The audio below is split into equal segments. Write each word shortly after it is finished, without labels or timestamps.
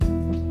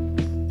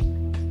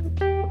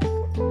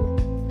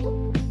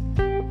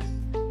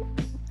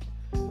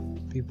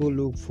people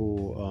look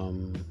for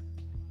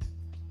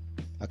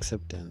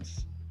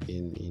acceptance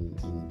in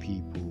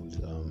people's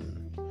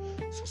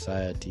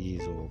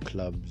societies or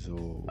clubs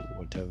or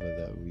whatever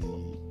that we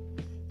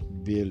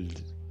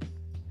build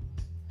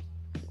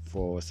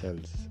for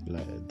ourselves,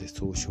 like the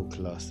social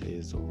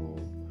classes or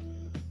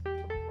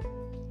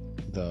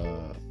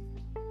the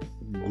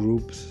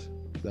groups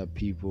that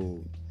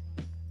people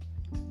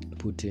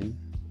put in,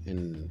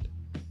 and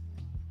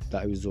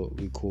that is what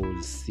we call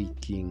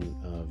seeking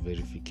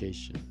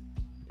verification.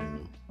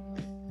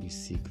 We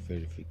seek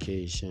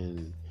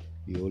verification.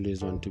 We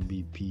always want to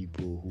be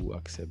people who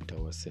accept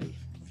our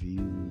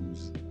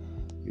self-views,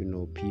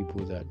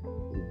 people that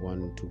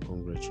want to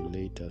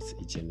congratulate us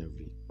each and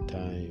every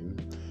time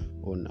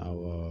on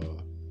our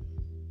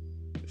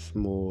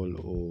small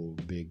or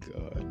big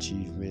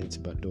achievements,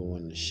 but don't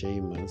want to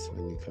shame us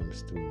when it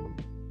comes to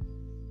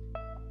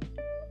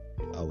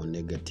our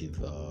negative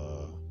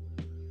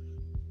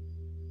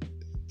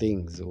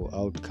things or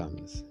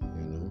outcomes.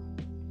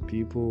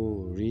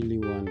 People really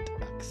want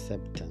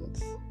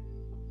acceptance.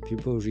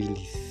 People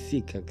really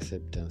seek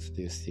acceptance.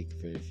 They seek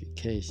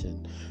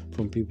verification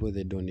from people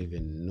they don't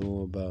even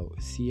know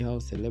about. See how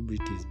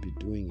celebrities be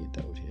doing it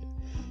out here.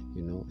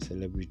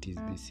 Celebrities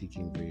be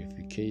seeking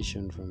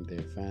verification from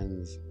their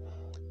fans.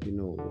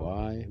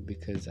 Why?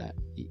 Because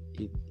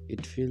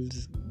it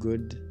feels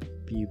good,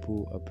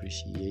 people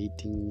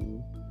appreciating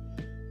you.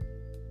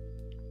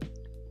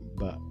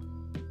 But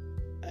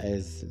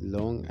as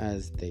long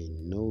as they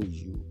know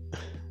you,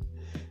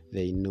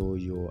 they know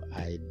your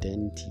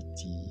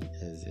identity,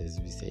 as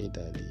we said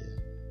earlier,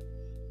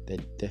 they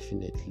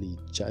definitely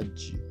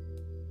judge you.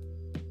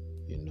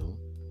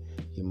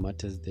 It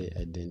matters the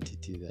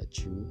identity that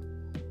you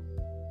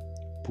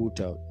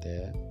put out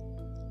there,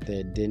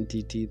 the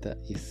identity that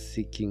is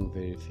seeking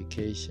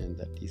verification,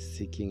 that is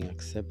seeking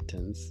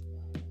acceptance,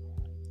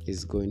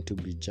 is going to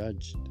be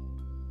judged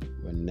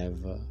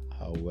whenever,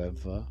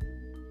 however,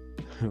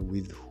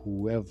 with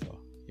whoever.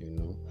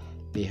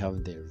 They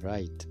have the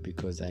right,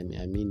 because I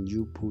mean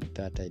you put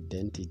that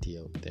identity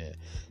out there.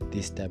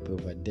 This type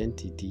of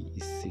identity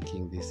is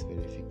seeking this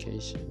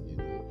verification.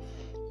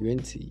 We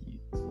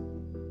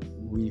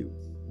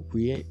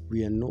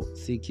are not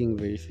seeking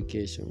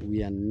verification.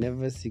 We are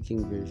never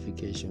seeking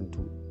verification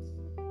to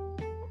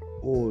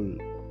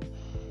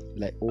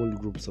all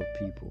groups of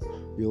people.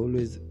 We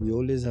always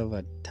have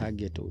a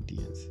target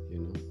audience.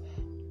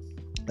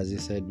 As you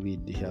said, we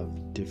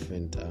have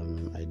different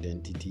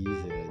identities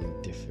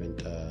and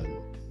different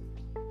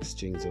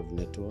strings of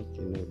network,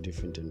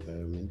 different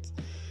environments.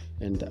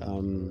 And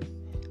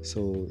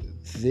so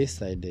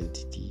this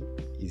identity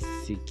is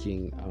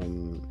seeking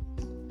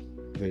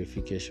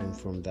verification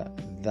from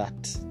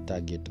that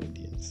target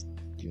audience,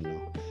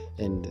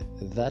 and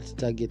that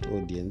target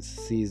audience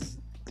sees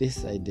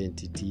this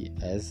identity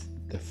as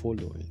the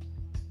following,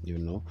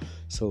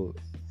 So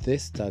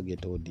this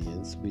target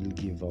audience will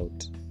give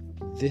out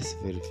this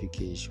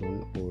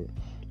verification or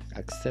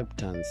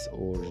acceptance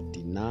or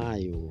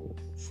denial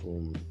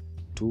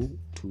to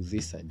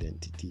this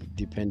identity,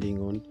 depending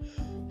on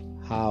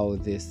how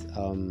this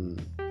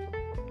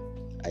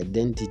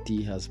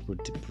identity has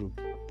portrayed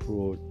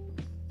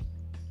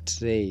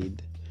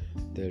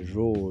the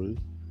role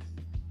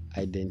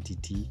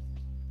identity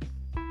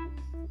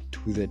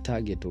to the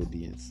target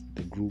audience,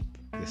 the group,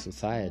 the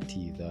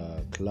society,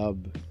 the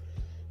club,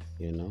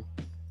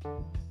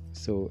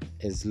 So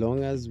as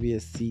long as we are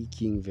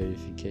seeking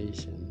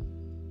verification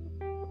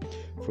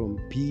from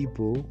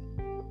people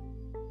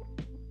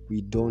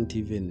we don't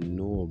even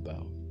know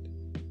about,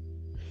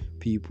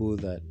 people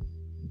that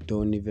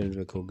don't even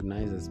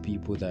recognize us,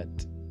 people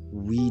that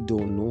we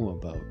don't know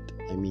about.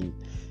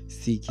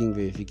 Seeking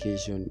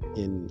verification,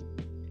 in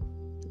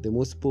the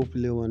most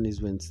popular one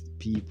is when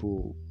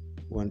people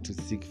want to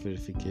seek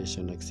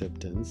verification,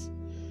 acceptance.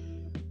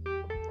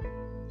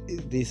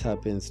 This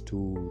happens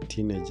to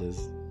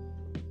teenagers,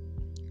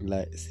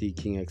 like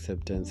seeking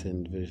acceptance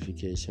and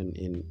verification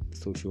in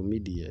social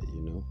media,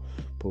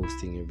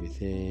 posting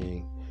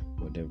everything,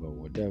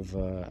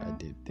 whatever, I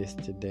did this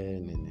today,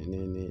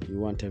 you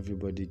want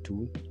everybody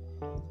to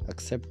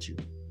accept you,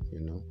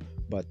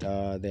 but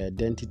the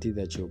identity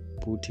that you're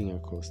putting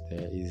across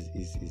there is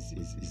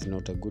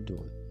not a good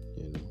one,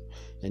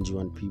 and you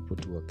want people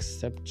to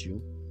accept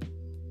you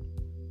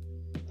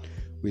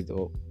with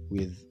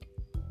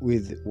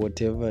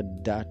whatever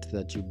dirt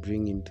that you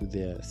bring into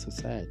their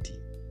society.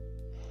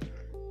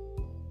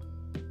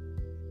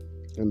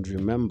 And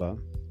remember,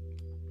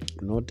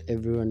 not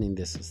everyone in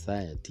the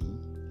society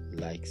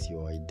likes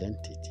your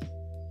identity.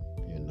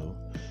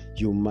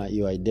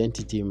 Your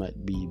identity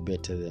might be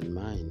better than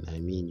mine.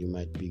 You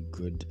might be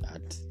good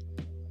at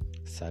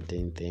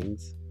certain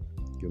things.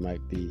 You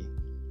might be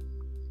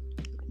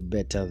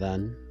better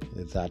than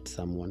that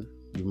someone.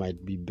 You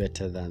might be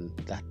better than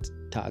that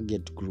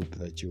target group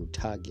that you're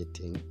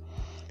targeting.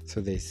 So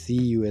they see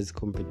you as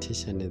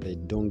competition, and they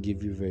don't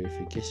give you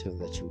verification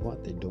that you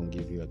want. They don't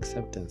give you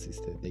acceptance.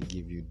 Instead, they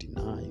give you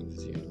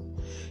denials,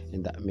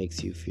 and that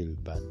makes you feel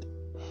bad.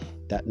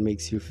 that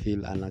makes you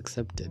feel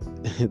unaccepted.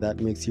 That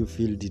makes you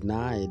feel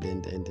denied,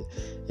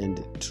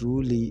 and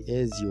truly,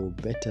 as you're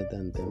better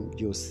than them,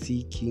 you're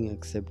seeking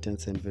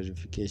acceptance and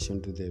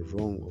verification to the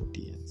wrong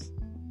audience.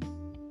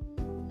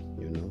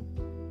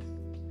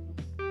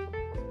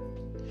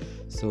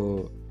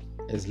 So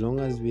as long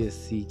as we are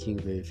seeking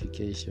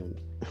verification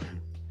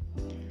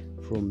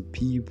from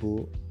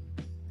people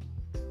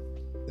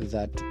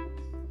that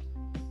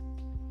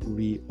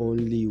we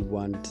only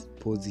want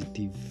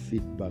positive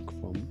feedback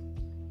from,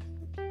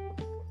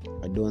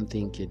 I don't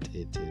think it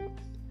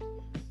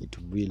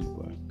will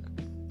work,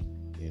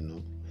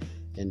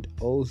 And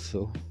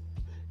also,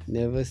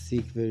 never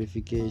seek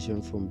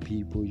verification from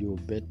people you're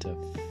better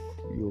off.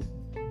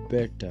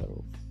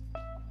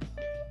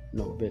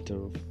 Not better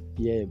off.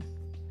 Yeah,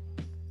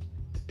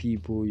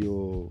 people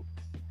you're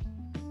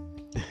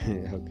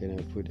how can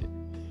I put it?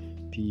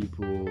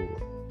 People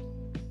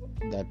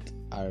that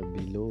are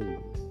below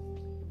you.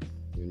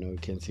 You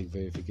can seek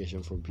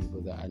verification from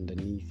people that are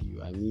underneath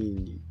you. I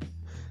mean,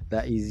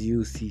 that is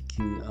you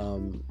seeking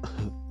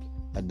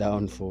a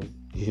downfall,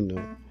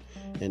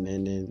 and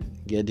then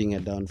getting a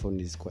downfall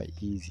is quite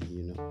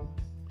easy,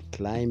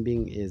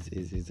 Climbing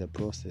is a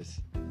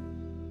process.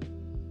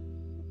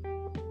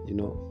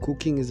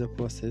 Cooking is a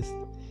process.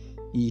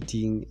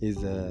 Eating is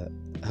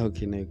how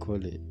can I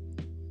call it?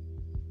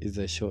 Is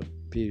a short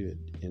period,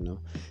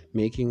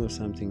 Making of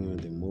something,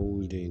 the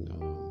molding,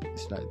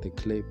 it's like the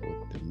clay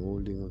pot. The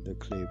molding of the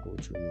clay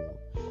pot,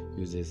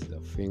 uses the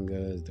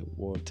fingers, the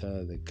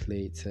water, the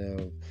clay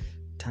itself,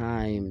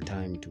 time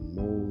to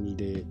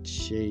mold it,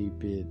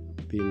 shape it,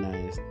 be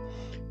nice.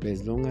 But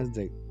as long as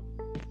the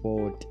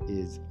pot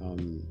is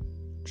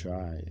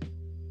dry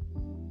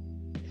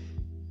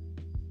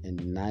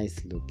and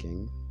nice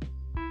looking,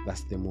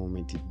 that's the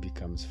moment it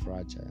becomes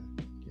fragile.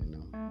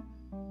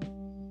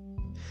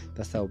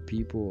 That's how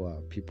people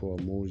are. People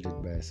are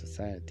molded by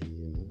society.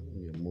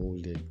 You're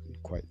molded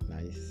quite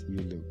nice. You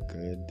look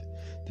good.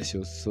 The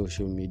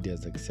social media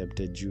has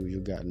accepted you.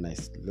 You got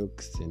nice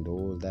looks and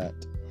all that.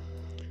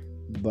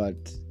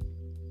 But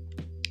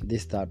they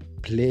start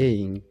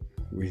playing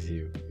with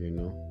you,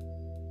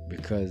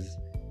 because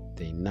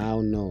they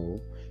now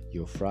know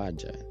you're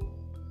fragile.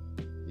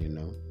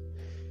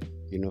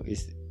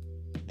 It's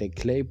the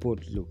clay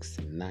pot looks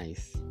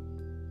nice,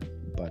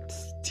 but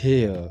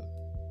still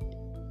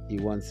he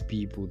wants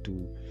people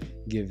to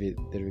give it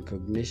the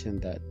recognition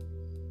that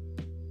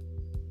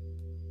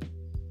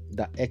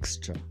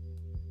extra,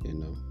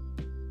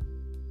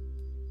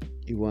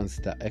 he wants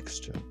that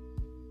extra.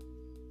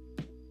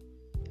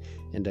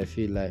 And I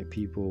feel like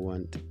people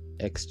want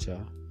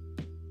extra.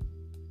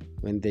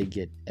 When they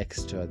get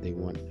extra, they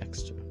want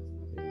extra.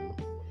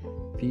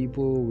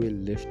 People will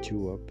lift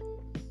you up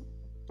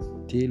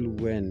till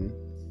when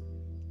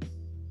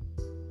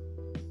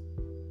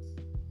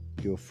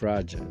you're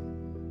fragile.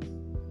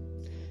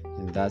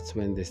 And that's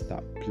when they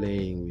start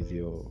playing with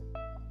your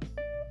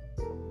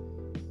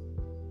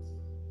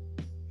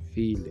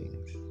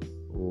feelings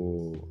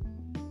or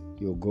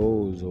your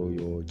goals or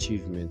your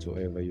achievements,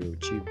 whatever you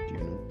achieved,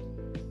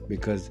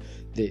 because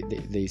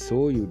they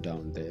saw you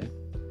down there.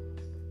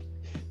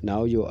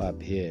 Now you're up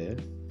here.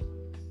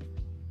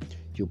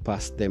 You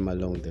passed them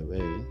along the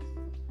way.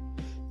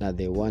 Now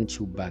they want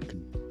you back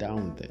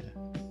down there.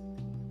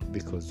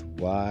 Because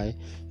why?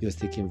 You're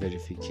seeking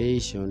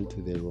verification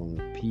to the wrong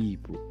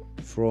people.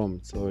 From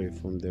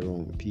the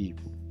wrong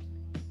people.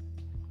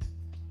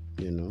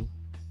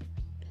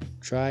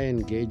 Try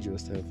and gauge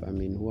yourself. I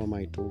mean, who am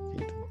I talking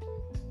to?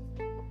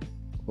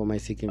 Who am I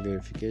seeking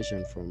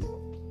verification from?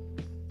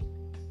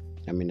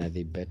 I mean, are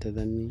they better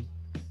than me?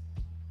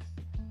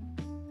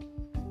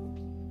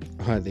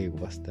 Or are they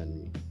worse than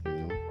me?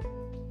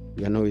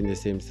 We are not in the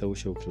same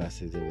social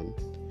classes even.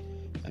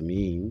 I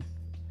mean,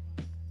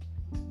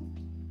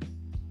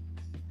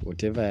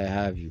 whatever I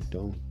have, you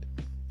don't.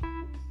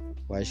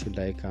 Why should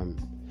I come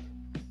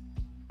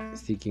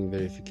seeking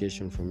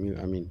verification from you?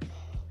 I mean,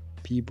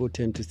 people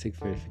tend to seek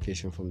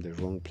verification from the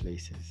wrong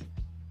places.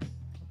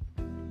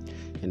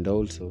 And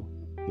also,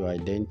 your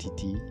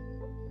identity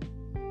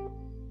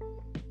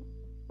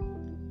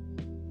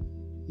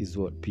is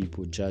what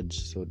people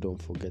judge, so don't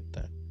forget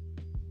that.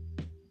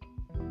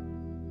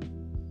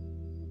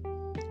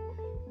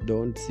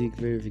 Don't seek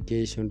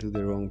verification to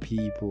the wrong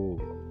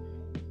people.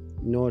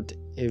 Not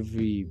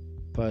every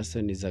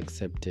person is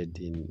accepted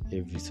in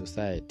every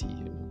society.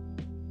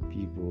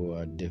 People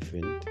are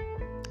different,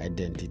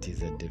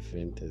 identities are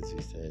different, as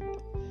we said.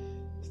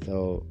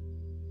 So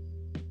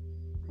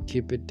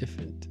keep it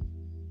different.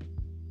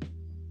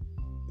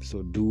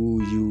 So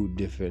do you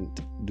different.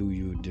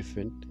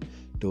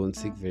 Don't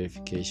seek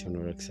verification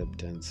or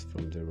acceptance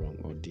from the wrong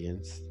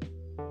audience.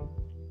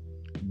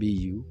 Be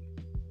you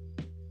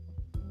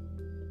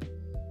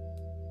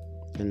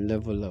and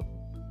level up.